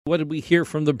What did we hear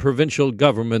from the provincial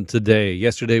government today?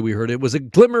 Yesterday we heard it was a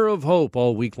glimmer of hope.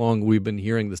 All week long we've been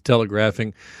hearing this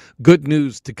telegraphing good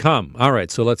news to come. All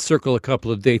right, so let's circle a couple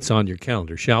of dates on your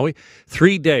calendar, shall we?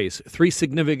 3 days, 3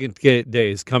 significant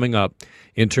days coming up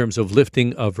in terms of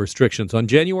lifting of restrictions. On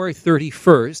January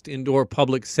 31st, indoor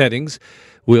public settings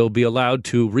will be allowed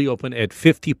to reopen at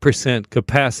 50%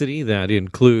 capacity. That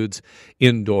includes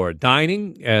indoor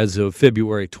dining. As of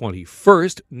February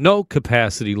 21st, no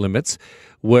capacity limits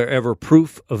wherever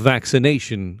proof of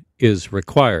vaccination is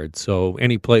required. So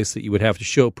any place that you would have to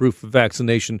show proof of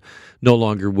vaccination no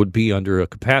longer would be under a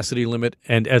capacity limit.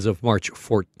 And as of March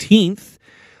 14th,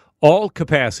 all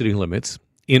capacity limits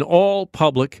in all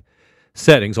public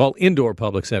settings, all indoor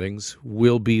public settings,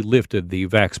 will be lifted. The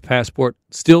Vax Passport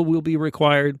still will be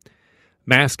required.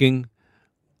 Masking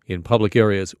in public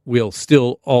areas will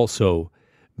still also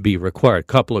be required.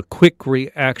 Couple of quick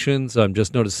reactions. I'm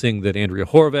just noticing that Andrea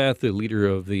Horwath, the leader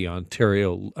of the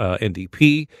Ontario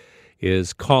NDP,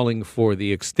 is calling for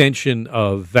the extension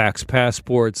of Vax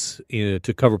passports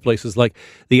to cover places like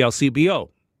the LCBO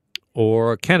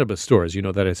or cannabis stores. You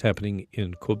know that is happening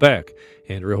in Quebec.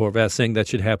 Andrea Horwath saying that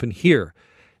should happen here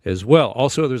as well.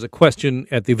 Also, there's a question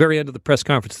at the very end of the press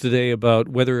conference today about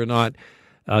whether or not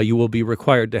you will be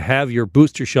required to have your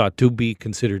booster shot to be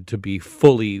considered to be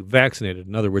fully vaccinated.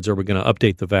 In other words, are we going to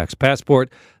update the Vax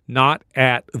Passport? Not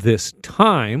at this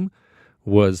time,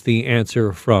 was the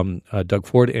answer from Doug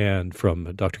Ford and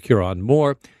from Dr. Kieran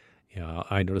Moore.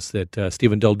 I noticed that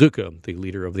Stephen Del Duca, the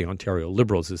leader of the Ontario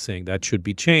Liberals, is saying that should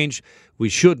be changed. We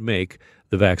should make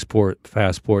the Vax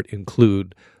Passport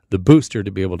include the booster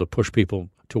to be able to push people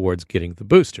towards getting the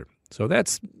booster. So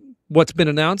that's what's been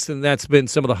announced, and that's been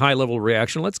some of the high-level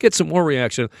reaction. Let's get some more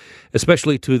reaction,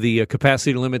 especially to the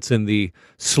capacity limits and the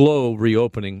slow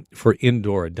reopening for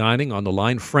indoor dining. On the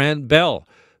line, Fran Bell,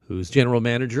 who's general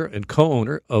manager and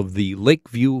co-owner of the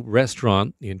Lakeview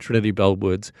Restaurant in Trinity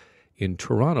Bellwoods in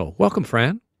Toronto. Welcome,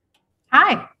 Fran.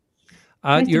 Hi.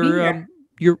 Nice to be here.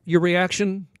 Your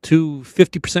reaction to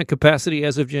 50% capacity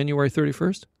as of January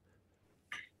 31st?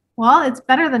 Well, it's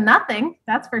better than nothing,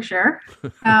 that's for sure.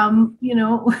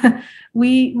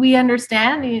 We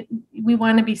understand we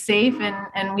want to be safe,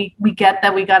 and we get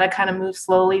that we got to kind of move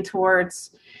slowly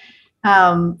towards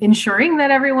ensuring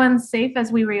that everyone's safe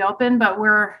as we reopen, but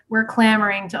we're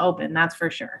clamoring to open, that's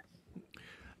for sure.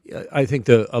 I think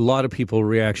a lot of people's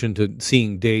reaction to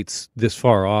seeing dates this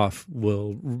far off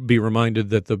will be reminded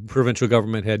that the provincial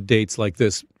government had dates like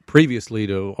this previously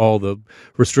to all the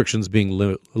restrictions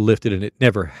being lifted, and it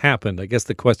never happened. I guess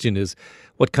the question is,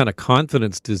 what kind of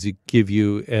confidence does it give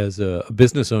you as a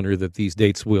business owner that these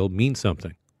dates will mean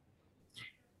something?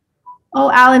 Oh,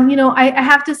 Alan, I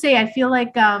have to say, I feel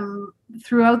like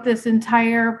throughout this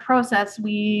entire process,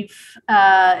 we've,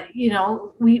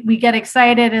 we get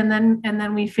excited and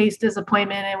then we face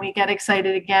disappointment and we get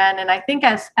excited again. And I think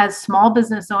as small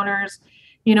business owners,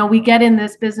 we get in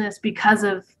this business because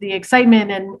of the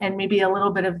excitement and maybe a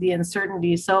little bit of the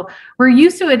uncertainty. So we're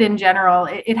used to it in general.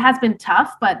 It has been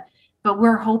tough, but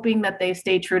we're hoping that they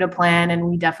stay true to plan, and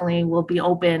we definitely will be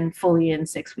open fully in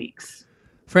 6 weeks.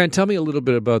 Fran, tell me a little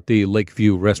bit about the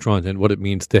Lakeview Restaurant and what it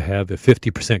means to have a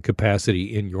 50%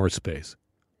 capacity in your space.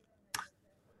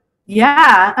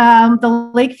 Yeah, the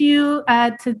Lakeview,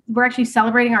 we're actually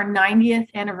celebrating our 90th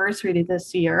anniversary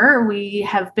this year. We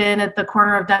have been at the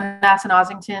corner of Dundas and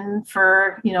Ossington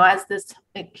for, as this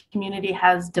community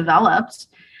has developed.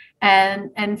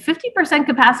 And 50%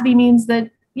 capacity means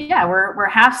that, we're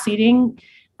half seating.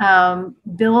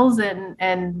 Bills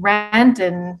and rent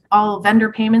and all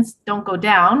vendor payments don't go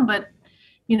down, but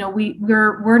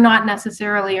we're not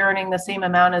necessarily earning the same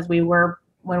amount as we were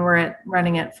when we're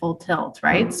running at full tilt,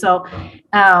 right? So,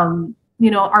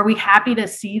 are we happy to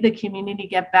see the community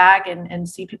get back and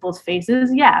see people's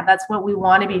faces? Yeah, that's what we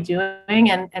want to be doing,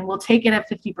 and we'll take it at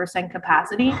 50%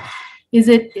 capacity. Is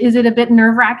it a bit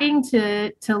nerve-wracking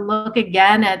to look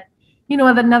again at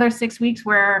another 6 weeks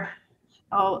where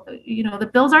the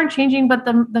bills aren't changing, but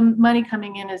the money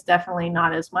coming in is definitely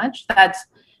not as much?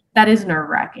 That is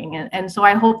nerve-wracking. And so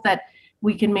I hope that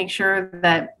we can make sure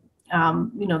that,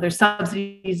 there's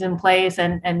subsidies in place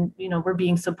and we're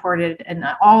being supported, and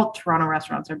all Toronto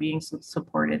restaurants are being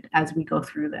supported as we go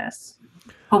through this.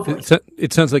 Hopefully.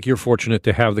 It sounds like you're fortunate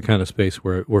to have the kind of space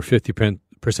where 50%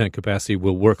 capacity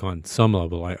will work on some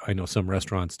level. I know some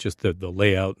restaurants, just the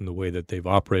layout and the way that they've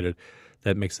operated,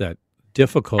 that makes that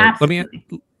difficult. Absolutely.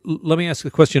 Let me ask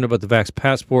a question about the Vax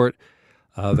Passport.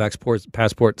 Vax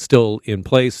Passport still in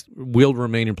place, will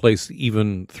remain in place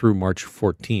even through March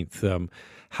 14th.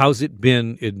 How's it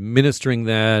been administering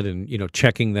that and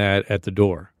checking that at the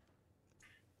door?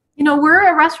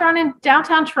 We're a restaurant in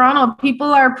downtown Toronto. People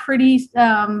are pretty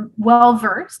well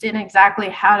versed in exactly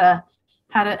how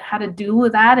to deal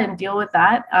with that and deal with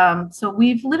that. So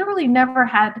we've literally never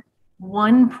had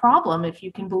one problem, if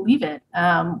you can believe it.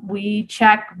 We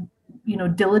check,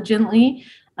 diligently.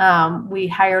 We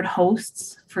hired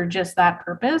hosts for just that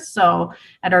purpose. So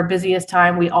at our busiest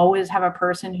time, we always have a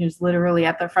person who's literally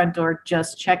at the front door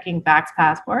just checking vax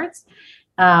passports.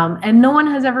 And no one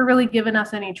has ever really given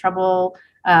us any trouble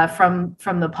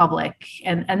from the public,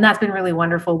 and that's been really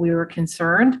wonderful. We were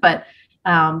concerned, but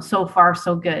so far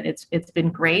so good. It's been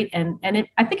great, and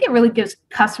I think it really gives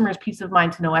customers peace of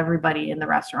mind to know everybody in the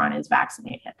restaurant is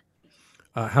vaccinated.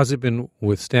 How's it been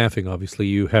with staffing? Obviously,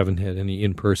 you haven't had any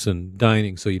in-person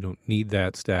dining, so you don't need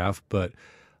that staff. But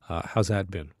how's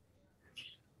that been?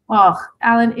 Well,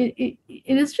 Alan, it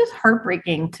is just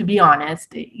heartbreaking, to be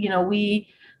honest. We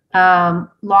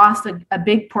lost a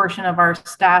big portion of our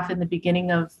staff in the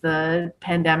beginning of the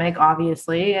pandemic,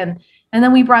 obviously, and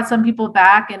then we brought some people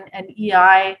back, and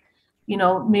EI,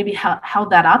 maybe held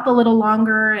that up a little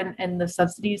longer, and the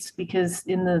subsidies, because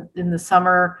in the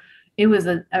summer it was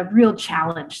a real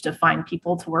challenge to find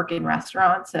people to work in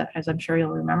restaurants, as I'm sure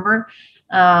you'll remember.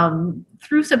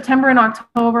 Through September and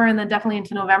October, and then definitely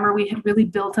into November, we had really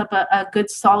built up a good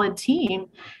solid team,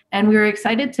 and we were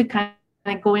excited to kind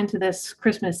of go into this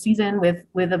Christmas season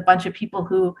with a bunch of people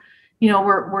who,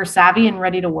 were savvy and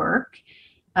ready to work.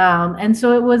 And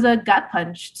so it was a gut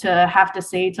punch to have to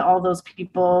say to all those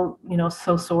people,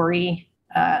 so sorry,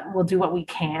 we'll do what we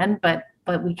can, but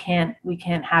we can't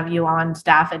have you on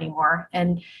staff anymore.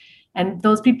 And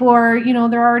those people are,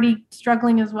 they're already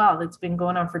struggling as well. It's been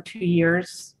going on for 2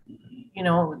 years.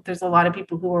 There's a lot of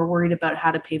people who are worried about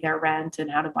how to pay their rent and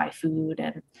how to buy food.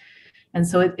 And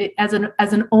so it, as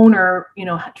an owner,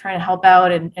 trying to help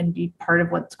out and be part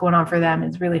of what's going on for them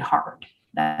is really hard.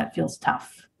 That feels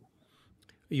tough.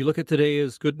 You look at today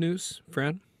as good news,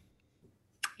 Fran?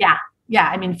 Yeah.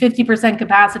 I mean, 50%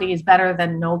 capacity is better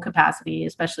than no capacity,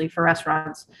 especially for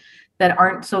restaurants that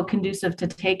aren't so conducive to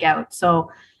takeout.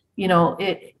 So,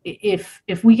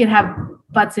 if we can have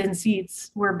butts in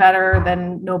seats, we're better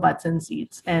than no butts in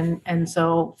seats. And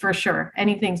so for sure,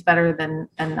 anything's better than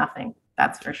nothing.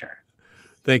 That's for sure.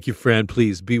 Thank you, Fran.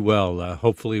 Please be well.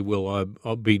 Hopefully we'll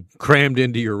be crammed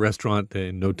into your restaurant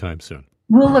in no time soon.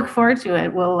 We'll look forward to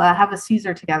it. We'll have a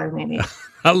Caesar together, maybe.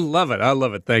 I love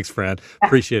it. Thanks, Fran.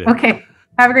 Appreciate it. Okay.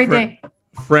 Have a great day.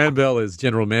 Fran Bell is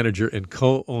general manager and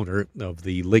co-owner of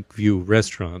the Lakeview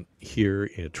restaurant here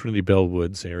in Trinity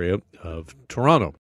Bellwoods area of Toronto.